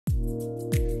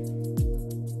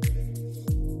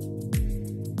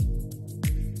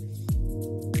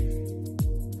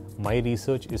My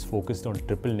research is focused on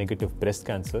triple negative breast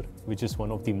cancer, which is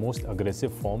one of the most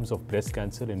aggressive forms of breast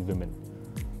cancer in women.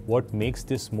 What makes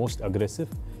this most aggressive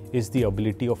is the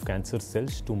ability of cancer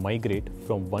cells to migrate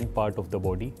from one part of the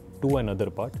body to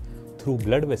another part through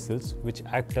blood vessels which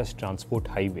act as transport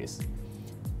highways.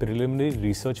 Preliminary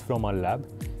research from our lab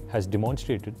has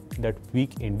demonstrated that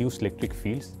weak induced electric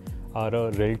fields are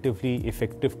a relatively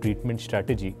effective treatment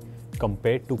strategy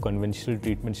compared to conventional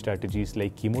treatment strategies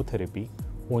like chemotherapy,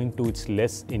 owing to its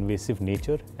less invasive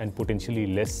nature and potentially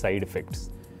less side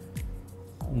effects.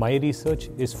 My research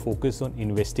is focused on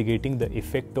investigating the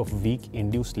effect of weak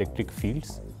induced electric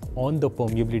fields on the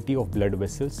permeability of blood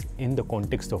vessels in the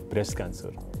context of breast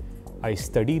cancer. I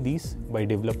study these by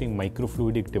developing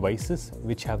microfluidic devices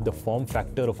which have the form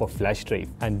factor of a flash drive,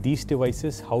 and these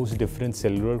devices house different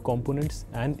cellular components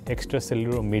and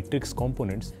extracellular matrix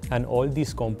components, and all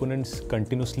these components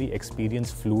continuously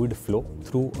experience fluid flow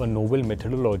through a novel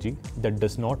methodology that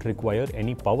does not require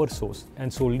any power source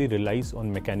and solely relies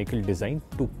on mechanical design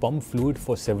to pump fluid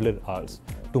for several hours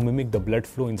to mimic the blood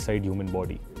flow inside human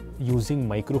body. Using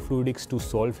microfluidics to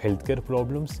solve healthcare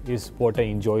problems is what I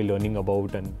enjoy learning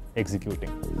about and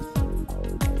executing.